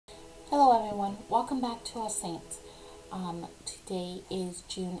Hello everyone, welcome back to our saints. Today is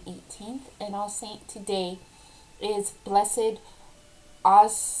June 18th and our saint today is Blessed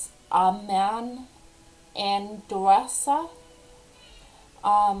Osanna and Andreasi,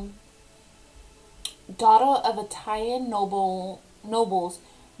 daughter of Italian nobles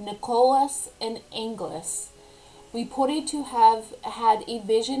Nicolaus and Anges, reported to have had a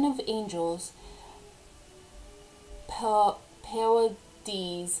vision of angels,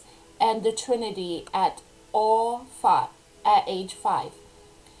 parades, and the Trinity at age 5.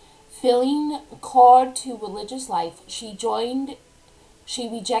 Feeling called to religious life, she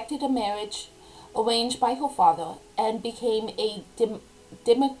rejected a marriage arranged by her father and became a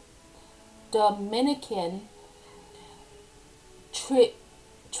Dominican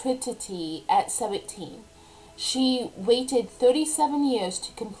Trinity at 17. She waited 37 years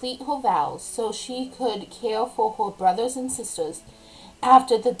to complete her vows so she could care for her brothers and sisters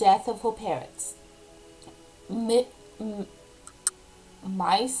after the death of her parents. Mystic,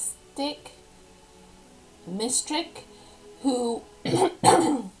 who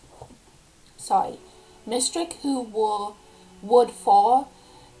would fall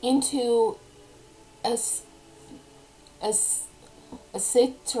into a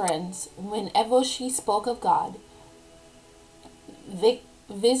citrance whenever she spoke of God.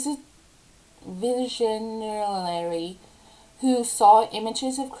 Visionary, who saw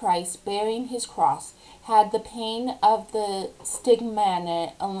images of Christ bearing his cross, had the pain of the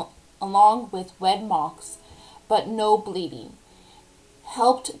stigmata along with red marks, but no bleeding,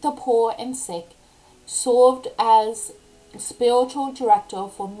 helped the poor and sick, served as spiritual director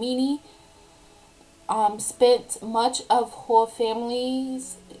for many, spent much of her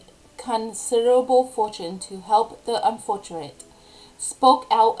family's considerable fortune to help the unfortunate, spoke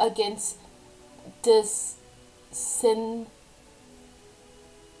out against dissension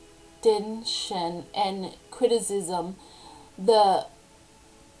and criticism the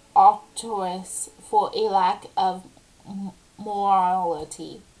authoress for a lack of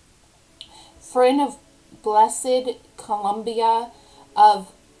morality. Friend of Blessed Columba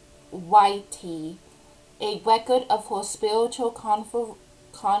of Rieti, a record of her spiritual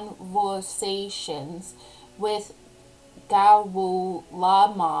conversations with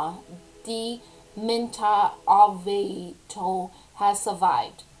Girolamo de Monte Oliveto has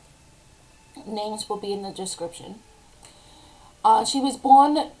survived. Names will be in the description. She was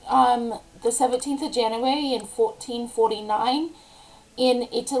born the 17th of January in 1449 in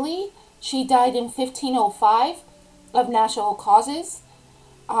Italy. She died in 1505 of natural causes.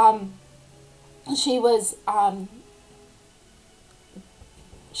 She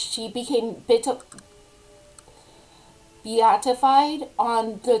became beatified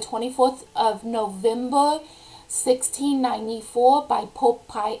on the 24th of November 1694 by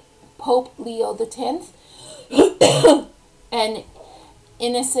Pope Leo X and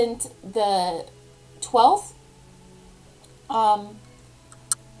Innocent the 12th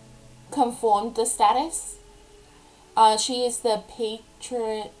confirmed the status. She is the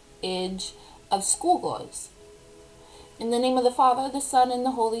patronage of schoolgirls. In the name of the Father, the Son, and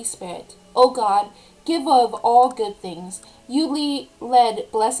the Holy Spirit. O God, giver of all good things, you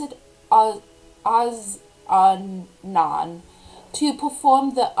led Blessed Osanna to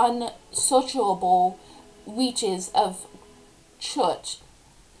perform the unsearchable reaches of Church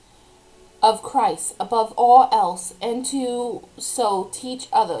of Christ above all else, and to so teach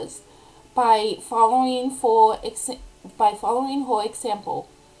others by following her example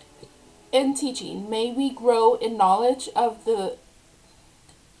in teaching. May we grow in knowledge of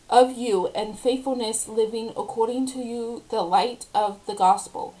you and faithfulness, living according to you, the light of the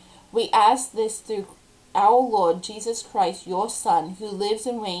gospel. We ask this through our Lord Jesus Christ, your Son, who lives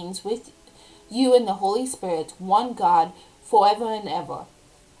and reigns with you in the Holy Spirit, one God, forever and ever.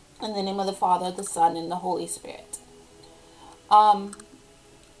 In the name of the Father, the Son, and the Holy Spirit.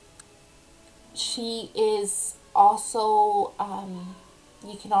 She is also,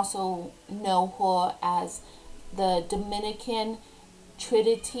 you can also know her as the Dominican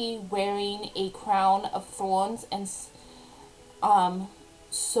Trinity, wearing a crown of thorns and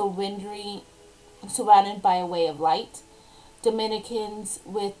surrounded by a way of light. Dominicans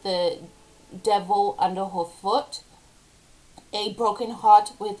with the devil under her foot. A broken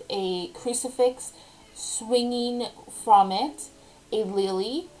heart with a crucifix swinging from it. A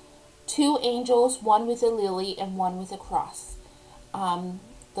lily. 2 angels, one with a lily and one with a cross.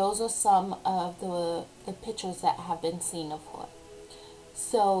 Those are some of the pictures that have been seen of her.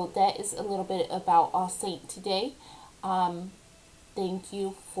 So that is a little bit about our saint today. Thank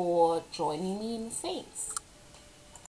you for joining me in the saints.